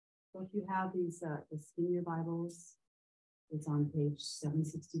So if you have these, the senior Bibles, it's on page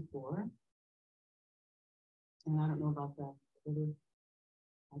 764. And I don't know about the other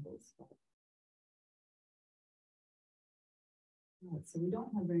Bibles. But... All right, so we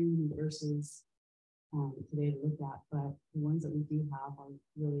don't have very many verses today to look at, but the ones that we do have are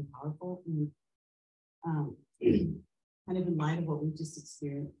really powerful. And kind of in light of what we've just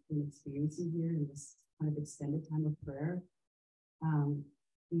been experiencing here in this kind of extended time of prayer,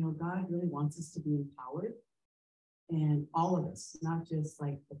 God really wants us to be empowered, and all of us, not just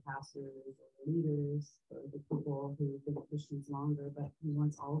like the pastors or the leaders or the people who have been Christians longer, but he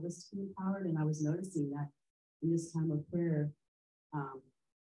wants all of us to be empowered. And I was noticing that in this time of prayer,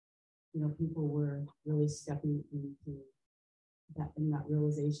 people were really stepping into that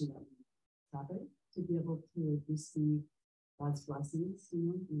realization that we have it to be able to receive God's blessings,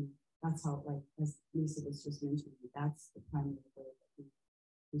 and that's how, like, as Lisa was just mentioning, that's the primary way that we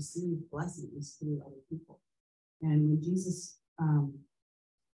receive blessings through other people. And when Jesus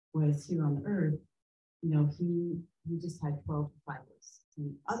was here on the earth, he just had 12 disciples,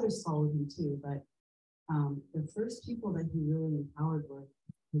 and others followed him too, but the first people that he really empowered were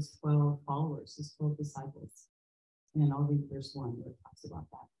his 12 followers, his 12 disciples. And I'll read verse 1 where it talks about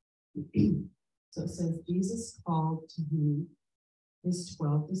that. So it says, Jesus called to him his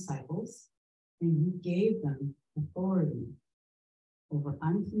 12 disciples, and he gave them authority over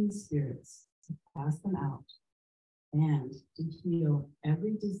unclean spirits to cast them out and to heal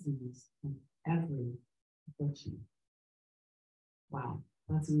every disease and every affliction. Wow,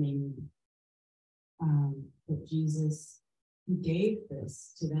 that's amazing. But Jesus, he gave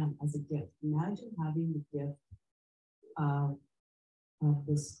this to them as a gift. Imagine having the gift of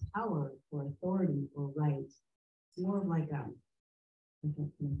this power or authority or right. It's more of like an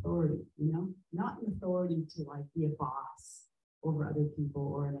authority, not an authority to like be a boss over other people,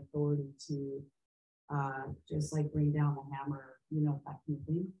 or an authority to just like bring down the hammer, that kind of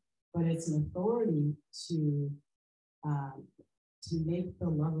thing. But it's an authority to make the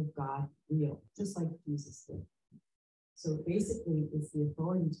love of God real, just like Jesus did. So basically, it's the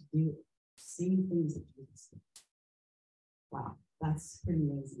authority to do the same things that Jesus did. Wow, that's pretty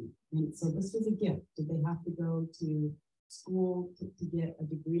amazing. And so this was a gift. Did they have to go to school to get a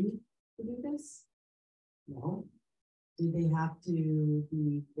degree to do this? No. Did they have to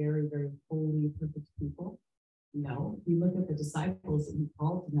be very, very holy, perfect people? No. If you look at the disciples that he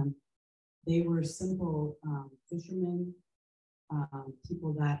called to them, they were simple fishermen,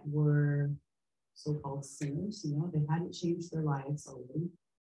 people that were so-called sinners. They hadn't changed their lives already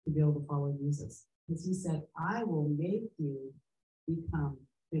to be able to follow Jesus. Because he said, I will make you become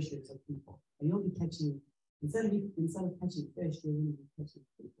fishers of people. And you'll be catching, instead of catching fish, you're going to be catching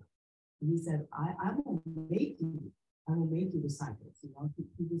people. And he said, I will make you disciples. He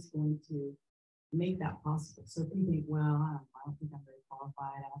was going to make that possible. So if you think, well, I don't think I'm very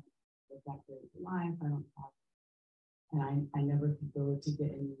qualified, I haven't lived that great of a life, I don't have, and I never could go to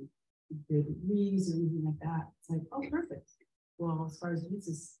get any good degrees or anything like that. It's like, oh, perfect. Well, as far as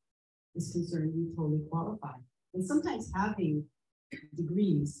Jesus is concerned, you totally qualify. And sometimes having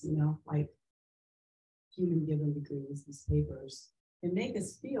degrees, like human given degrees, these papers, can make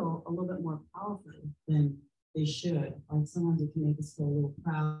us feel a little bit more powerful than they should. Like sometimes it can make us feel a little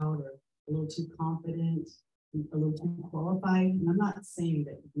proud or a little too confident, a little too qualified. And I'm not saying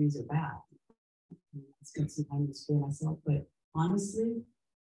that degrees are bad. I spent some time in school myself, but honestly,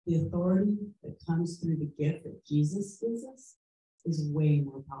 the authority that comes through the gift that Jesus gives us is way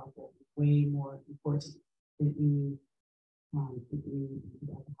more powerful, way more important than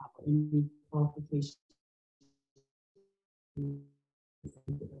any qualification.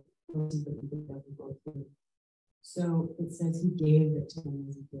 So it says he gave it to them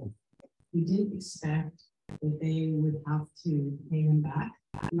as a gift. He didn't expect that they would have to pay him back.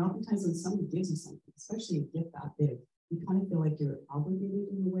 And oftentimes when somebody gives you something, especially a gift that big, you kind of feel like you're obligated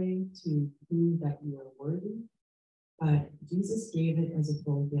in a way to prove that you are worthy. But Jesus gave it as a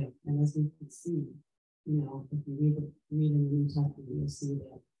full gift. And as we can see, if you read in the New Testament, you'll see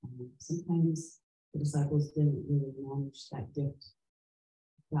that sometimes the disciples didn't really manage that gift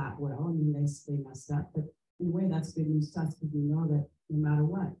that well. I mean, they messed up. But in a way, that's good news to us, because we know that no matter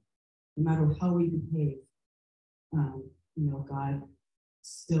what, no matter how we behave, God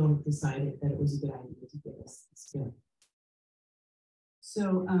still decided that it was a good idea to give us this gift.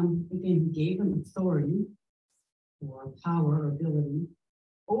 So again, he gave them authority or power or ability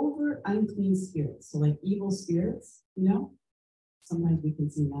over unclean spirits. So like evil spirits, sometimes we can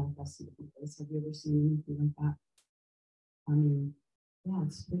see manifested in this. Have you ever seen anything like that? I mean, yeah,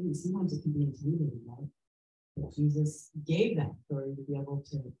 it's pretty, sometimes it can be intimidating, right? But Jesus gave that authority to be able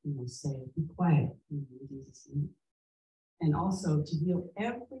to, say, be quiet in Jesus' name. And also to heal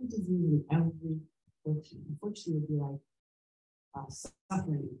every disease and every affliction. Affliction would be like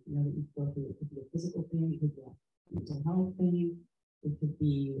suffering, that you go through. It could be a physical thing, it could be a mental health thing, it could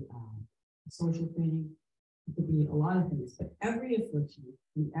be a social thing, it could be a lot of things. But every affliction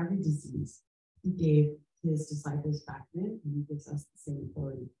and every disease, he gave his disciples back then, and he gives us the same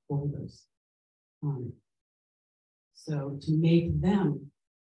authority over those. So to make them,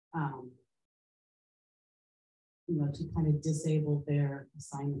 to kind of disable their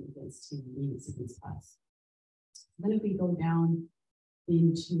assignment against him, means against us. Then if we go down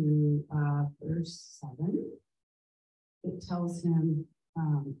into verse 7, it tells him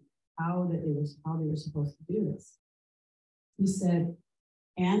how they were supposed to do this. He said,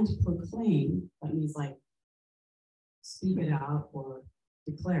 and proclaim, that means like speak it out or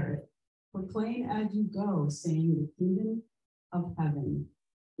declare it. Proclaim as you go, saying the kingdom of heaven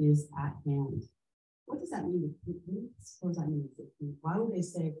is at hand. What does that mean? What does that mean? Why would they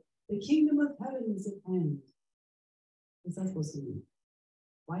say the kingdom of heaven is at hand? What's that supposed to mean?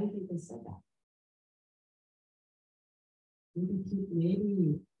 Why do you think they said that?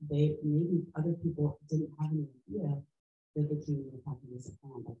 Maybe other people didn't have any idea that the kingdom of heaven is at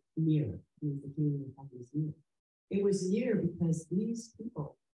hand, like near. Means the kingdom of heaven is near. It was near because these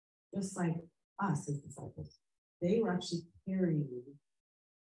people, just like us as disciples, they were actually carrying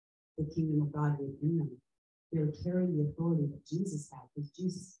the kingdom of God within them. They were carrying the authority that Jesus had, because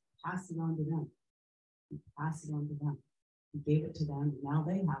Jesus passed it on to them. He passed it on to them. He gave it to them, and now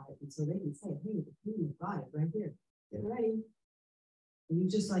they have it. And so they can say, hey, the kingdom of God is right here. Get ready. And you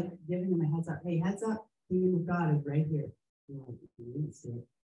just like giving them a heads up. Hey, heads up, kingdom of God is right here.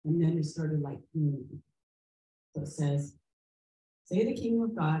 And then it started like, so it says, say the kingdom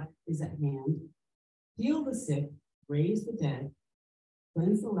of God is at hand. Heal the sick, raise the dead,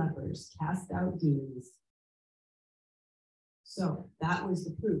 cleanse the lepers, cast out demons. So that was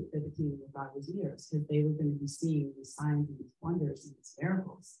the proof that the kingdom of God was near, because they were going to be seeing these signs and these wonders and these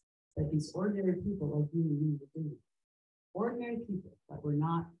miracles that these ordinary people like you and me were doing. Ordinary people that were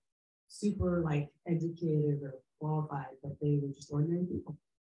not super like educated or qualified, but they were just ordinary people.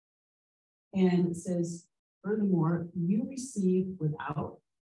 And it says, furthermore, you receive without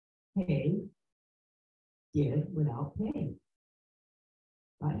pay, give without pay.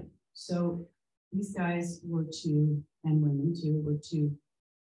 Right? So these guys were to, and women too, were to,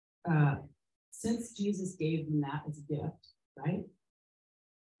 since Jesus gave them that as a gift, right?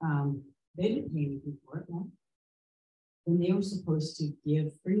 They didn't pay anything for it, right? Then they were supposed to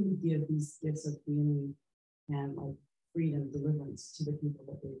freely give these gifts of healing and like freedom, deliverance to the people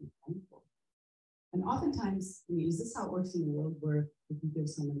that they were praying for. And oftentimes, is this how it works in the world, where if you give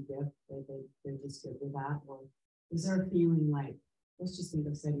someone a gift, they're just good with that? Or is there a feeling like, let's just think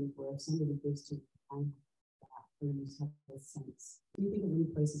of settings where if somebody gives to kind of that, or you just have this sense. Do you think of any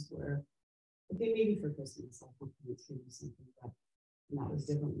places where, okay, maybe for Christmas, like one parents give you something, but that was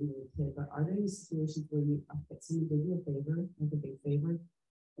different when you were a kid, but are there any situations where someone did you a favor, like a big favor,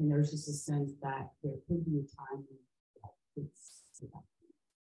 and there's just a sense that there could be a time when it's that.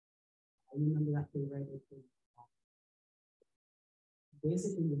 I remember that favor.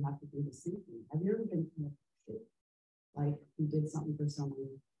 Basically, you have to do the same thing. Have you ever been kind of like you did something for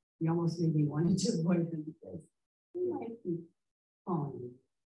someone, you almost maybe wanted to avoid them because they might be calling you?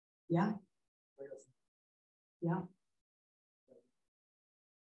 Yeah? Yeah?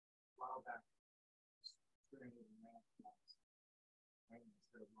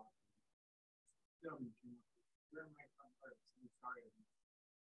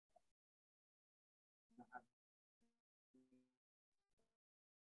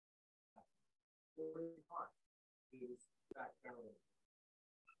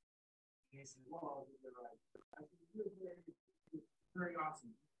 He said, well, you're right. I said, you're very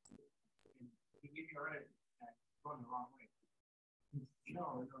awesome. And he gave me a right and going the wrong way.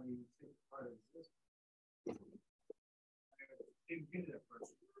 No, you take part of this. I didn't get it at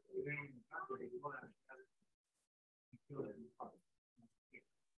first. But then when you talk to it, you pull that together. You feel it in the part.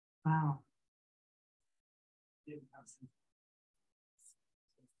 Wow. Didn't have some.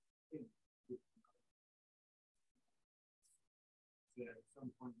 At some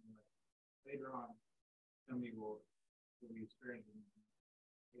point in life, later on, somebody will be experiencing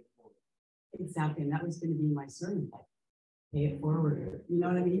it forward. Exactly, and that was going to be my sermon, like, pay it forward. You know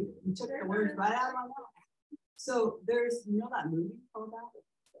what I mean? You took the words right out of my mouth. So there's, that movie called that?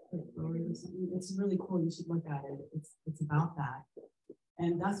 It's really cool. You should look at it. It's about that.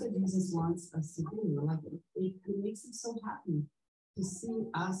 And that's what Jesus wants us to do. Like, it makes him so happy to see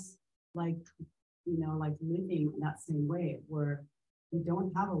us, like, like living in that same way where we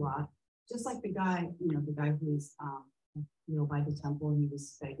don't have a lot, just like the guy who's, by the temple, he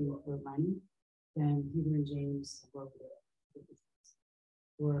was begging for money. Then Peter and James were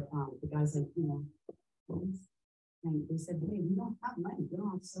the guys like, and they said, hey, we don't have money. We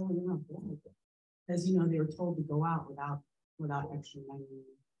don't have silver, we don't have gold. Because, they were told to go out without extra money,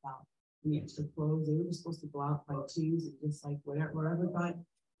 without any extra clothes. They were just supposed to go out by twos and just like wherever God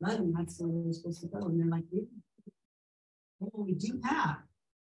led them, that's where they were supposed to go. And they're like, what we do have.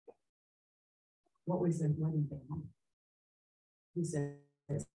 What did they have? He said,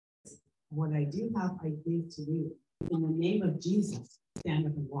 what I do have, I give to you. In the name of Jesus, stand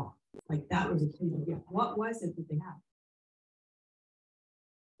up and walk. Like that was a kingdom gift. What was it that they had?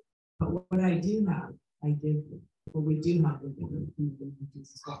 But what I do have, I give you. What we do have, we give you.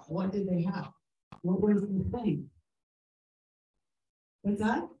 Jesus. What did they have? What was the thing? What's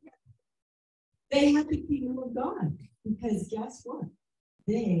that? They had the kingdom of God. Because guess what?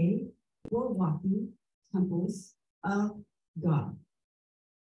 They were walking temples of God,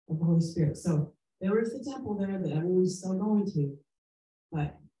 of the Holy Spirit. So there was the temple there that everyone's still going to.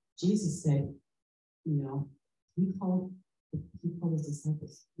 But Jesus said, he called his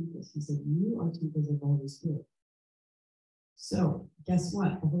disciples. He said, you are temples of the Holy Spirit. So guess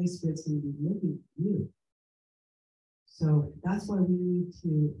what? The Holy Spirit's going to be living in you. So that's why we need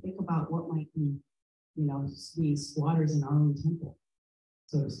to think about what might be, being squatters in our own temple,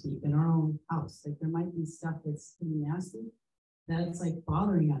 so to speak, in our own house. Like there might be stuff that's pretty nasty that's like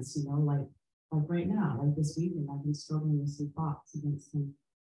bothering us, like right now, like this weekend, I've been struggling with some thoughts against some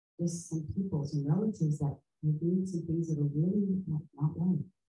people, some relatives that are doing some things that are really not right.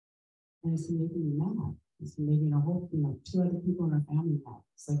 And it's been making me mad. It's been making a whole, 2 other people in our family mad.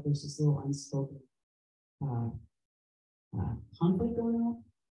 It's like there's this little unspoken conflict going on.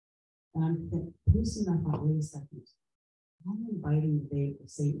 And I'm thinking, pretty soon I thought, wait a second, I'm inviting the bait of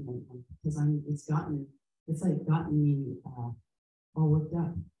Satan because it's gotten me all worked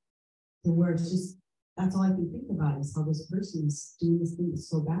up to where it's just, that's all I can think about is how this person is doing this thing that's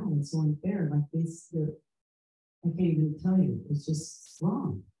so bad and so unfair. Like I can't even tell you, it's just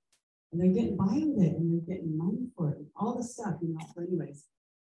wrong. And they're getting by with it and they're getting money for it and all this stuff, But anyways,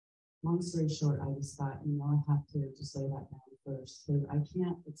 long story short, I just thought, I have to just lay that down first. Because I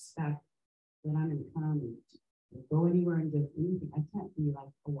can't expect that I'm going to come and go anywhere and give anything. I can't be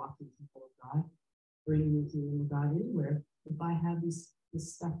like a walking temple of God, bringing the kingdom of God anywhere if I have this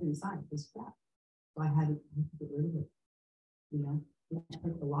stuff inside, this crap. So I had to get rid of it. I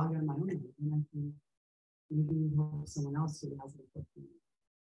took the log on my own and I can maybe help someone else who has it.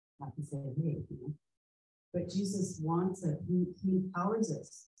 I can say, hey, But Jesus wants it. He empowers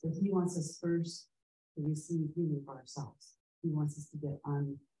us. But he wants us first to receive healing for ourselves. He wants us to get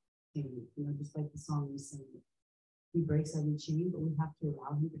unchained. Just like the song we sing. He breaks every chain, but we have to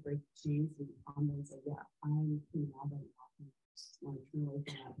allow him to break the chains. We can come and say, yeah, I'm clean now, but I want to turn away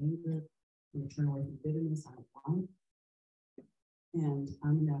from that anger. I'm going to turn away from bitterness. I don't want it. And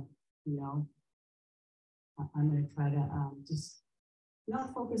I'm going to, I'm going to try to just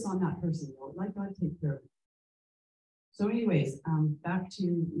not focus on that person. Let God take care of it. So anyways, back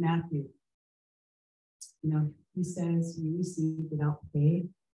to Matthew. He says, you receive without pay,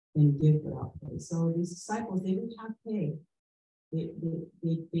 then give without pay. So these disciples, they didn't have pay.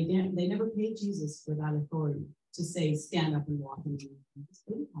 They never paid Jesus for that authority to say, stand up and walk in the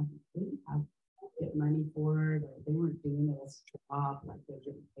They didn't have get money for it, or they weren't doing it as a job, like they're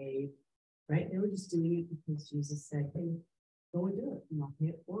getting paid, right? They were just doing it because Jesus said, hey, go and do it, pay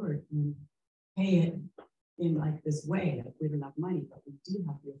it forward and pay it in like this way. Like we have enough money, but we do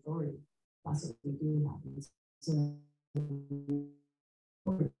have the authority. That's what we do have. And so in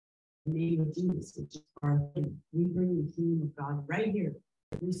the name of Jesus, which is our thing, we bring the kingdom of God right here.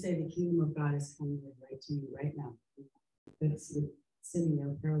 We say the kingdom of God is coming right to you right now. It's sitting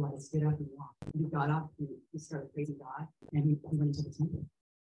there paralyzed, get up and walk. He got up, he started praising God, and he went to the temple.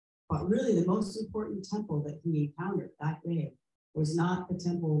 But really, the most important temple that he encountered that day was not the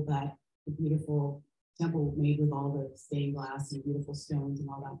temple the beautiful temple made with all the stained glass and beautiful stones and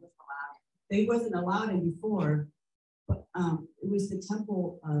all that. They wasn't allowed in before, but it was the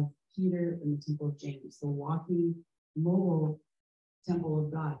temple of Peter and the temple of James, the walking, mobile temple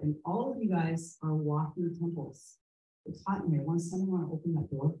of God. And all of you guys are walking temples. It's hot in here. Once someone want to open that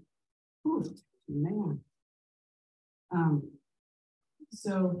door? Ooh, man.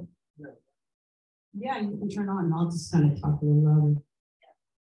 So, yeah, you can turn on and I'll just kind of talk a little louder.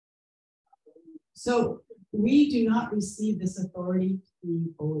 So we do not receive this authority to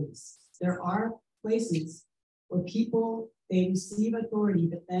be bullies. There are places where people, they receive authority,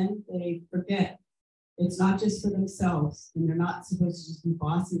 but then they forget It's not just for themselves, and they're not supposed to just be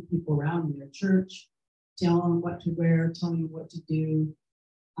bossing people around in their church, telling them what to wear, telling them what to do.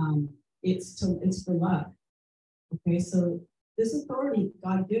 It's for love. Okay, so this authority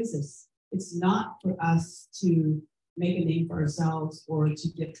God gives us, it's not for us to make a name for ourselves or to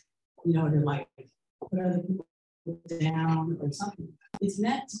get, to like put other people down or something. It's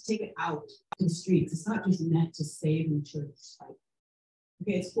meant to take it out to the streets. It's not just meant to save in church. Like,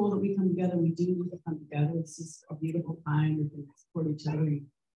 okay, it's cool that we come together. We do need to come together. This is a beautiful time. We can support each other.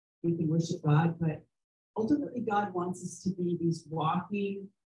 We can worship God. But ultimately, God wants us to be these walking,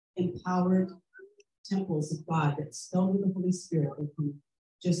 empowered temples of God that's filled with the Holy Spirit that can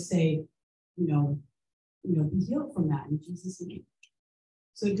just say, be healed from that in Jesus' name.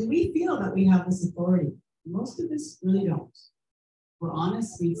 So do we feel that we have this authority? Most of us really don't. We're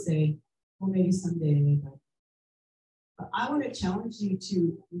honest, we'd say, well, maybe someday. But I want to challenge you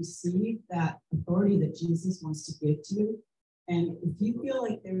to receive that authority that Jesus wants to give to you. And if you feel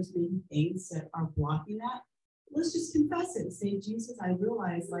like there's maybe things that are blocking that, let's just confess it and say, Jesus, I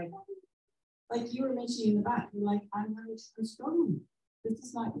realize, like you were mentioning in the back, you're like, I'm struggling. This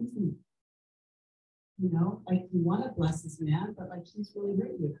is not easy. Like you want to bless this man, but like he's really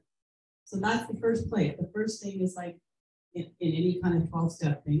hurt you. So that's the first place. The first thing is like in any kind of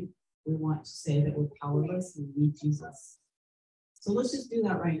 12-step thing, we want to say that we're powerless and we need Jesus. So let's just do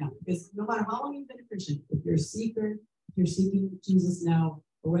that right now, because no matter how long you've been a Christian, if you're a seeker, if you're seeking Jesus now,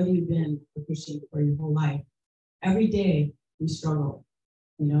 or whether you've been a Christian for your whole life, every day we struggle,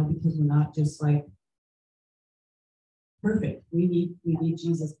 because we're not just like perfect. We need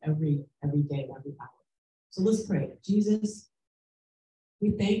Jesus every day, every hour. So let's pray. Jesus,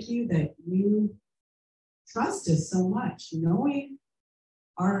 we thank you that you trust us so much, knowing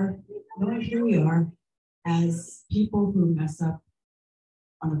who we are as people who mess up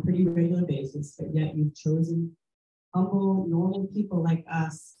on a pretty regular basis, but yet you've chosen humble, normal people like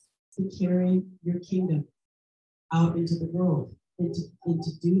us to carry your kingdom out into the world and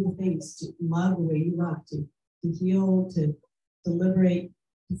to do the things, to love the way you love, to heal, to liberate,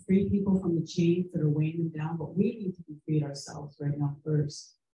 to free people from the chains that are weighing them down. But we need to be freed ourselves right now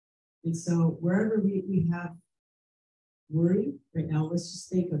first. And so wherever we have worry right now, let's just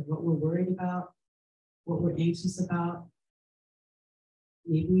think of what we're worried about, what we're anxious about.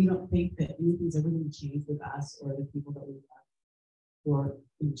 Maybe we don't think that anything's ever going to change with us or the people that we love who are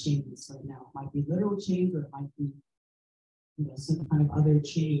in chains right now. It might be literal chains, or it might be some kind of other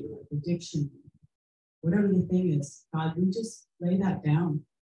chain, like addiction, whatever the thing is. God, we just lay that down.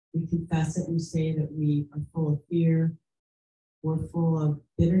 We confess it. We say that we are full of fear. We're full of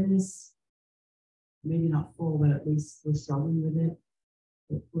bitterness. Maybe not full, but at least we're struggling with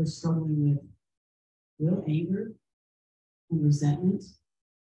it. We're struggling with real anger and resentment.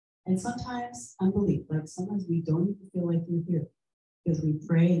 And sometimes unbelief. Like sometimes we don't even feel like you're here because we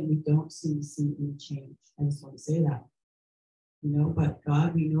pray and we don't seem to see any change. I just want to say that. But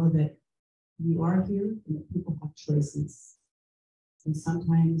God, we know that you are here and that people have choices. And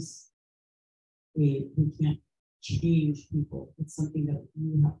sometimes we can't change people. It's something that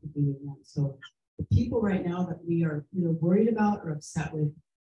you have to do. And so the people right now that we are either worried about or upset with,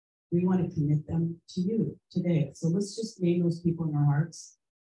 we want to commit them to you today. So let's just name those people in our hearts.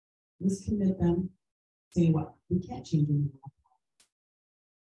 Let's commit them, say what? We can't change them.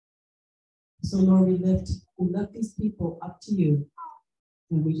 So Lord, we lift these people up to you,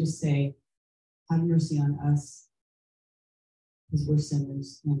 and we just say, have mercy on us, because we're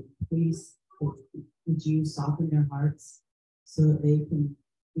sinners, and please, would you soften their hearts so that they can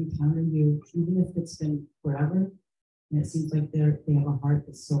encounter you, even if it's been forever, and it seems like they have a heart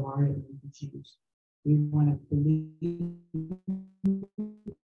that's so hard and they can change. We want to believe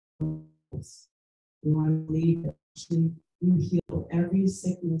this. We want to believe that actually you heal every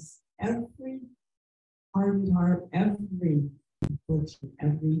sickness, every hardened heart, every affliction,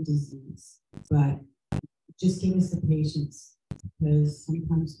 every disease. But just give us the patience, because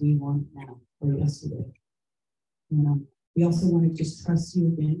sometimes we want now or yesterday. And we also want to just trust you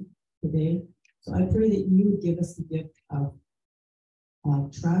again today. So I pray that you would give us the gift of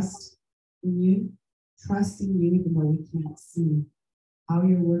trust in you, trusting you even though we can't see how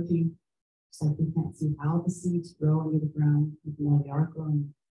you're working. It's like we can't see how the seeds grow under the ground, even though they are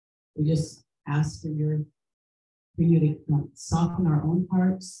growing. We just ask for you to soften our own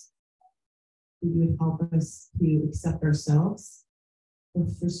hearts. You would help us to accept ourselves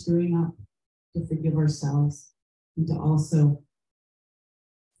for screwing up, to forgive ourselves, and to also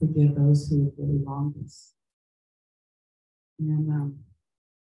forgive those who have really wronged us. And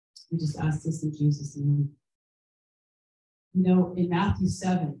we just ask this in Jesus' name. In Matthew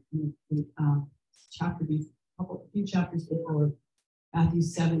 7, a few chapters before, Matthew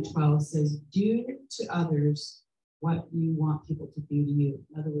 7:12 says, do to others what you want people to do to you.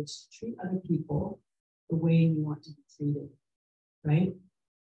 In other words, treat other people the way you want to be treated, right?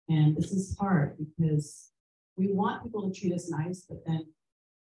 And this is hard because we want people to treat us nice, but then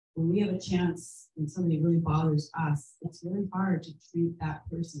when we have a chance and somebody really bothers us, it's really hard to treat that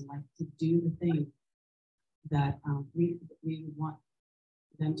person, like to do the thing that we would want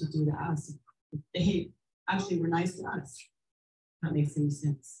them to do to us if they actually were nice to us. That makes any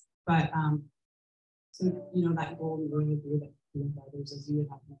sense. But so that golden rule of that with others as you would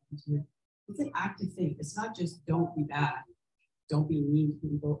have to do. It's an active thing. It's not just don't be bad, don't be mean to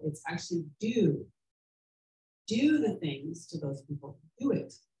people. It's actually do the things to those people. Do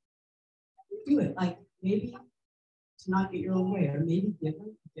it. Like maybe to not get your own way, or maybe give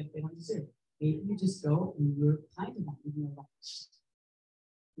them if they don't deserve it. Maybe you just go and you're kind to them, even though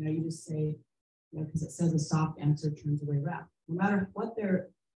you just say, because it says a soft answer turns away wrath. No matter what their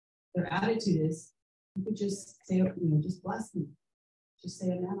attitude is, you could just say, just bless them. Just say,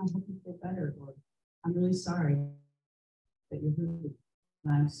 man, I hope you feel better, or I'm really sorry that you're hurt,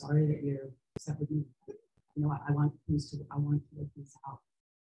 and I'm sorry that you're upset with me. I want to work things out.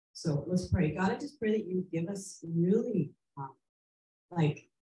 So let's pray. God, I just pray that you give us really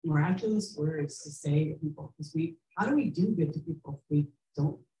miraculous words to say to people, because how do we do good to people if we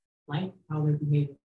don't like how they're behaving?